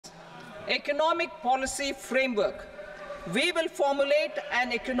economic policy framework. We will formulate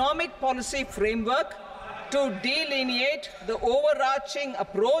an economic policy framework to delineate the overarching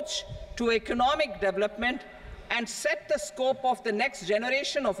approach to economic development and set the scope of the next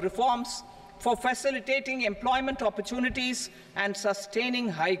generation of reforms for facilitating employment opportunities and sustaining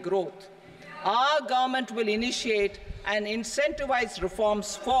high growth. Our government will initiate and incentivize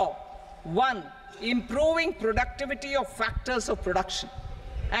reforms for 1. Improving productivity of factors of production,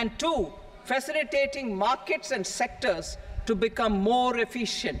 and 2. Facilitating markets and sectors to become more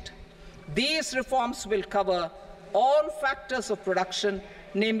efficient. These reforms will cover all factors of production,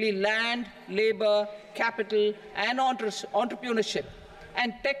 namely land, labor, capital, and entrepreneurship,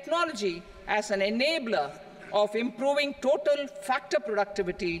 and technology as an enabler of improving total factor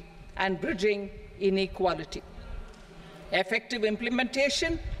productivity and bridging inequality. Effective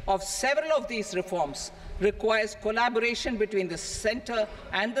implementation of several of these reforms requires collaboration between the centre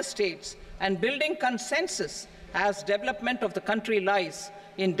and the states, and building consensus as development of the country lies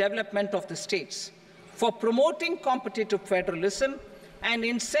in development of the states. For promoting competitive federalism and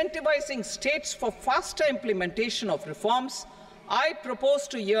incentivizing states for faster implementation of reforms, I propose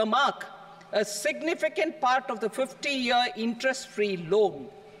to earmark a significant part of the 50-year interest-free loan.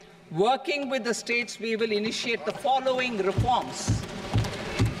 Working with the states, we will initiate the following reforms.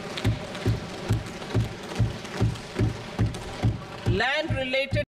 Land-related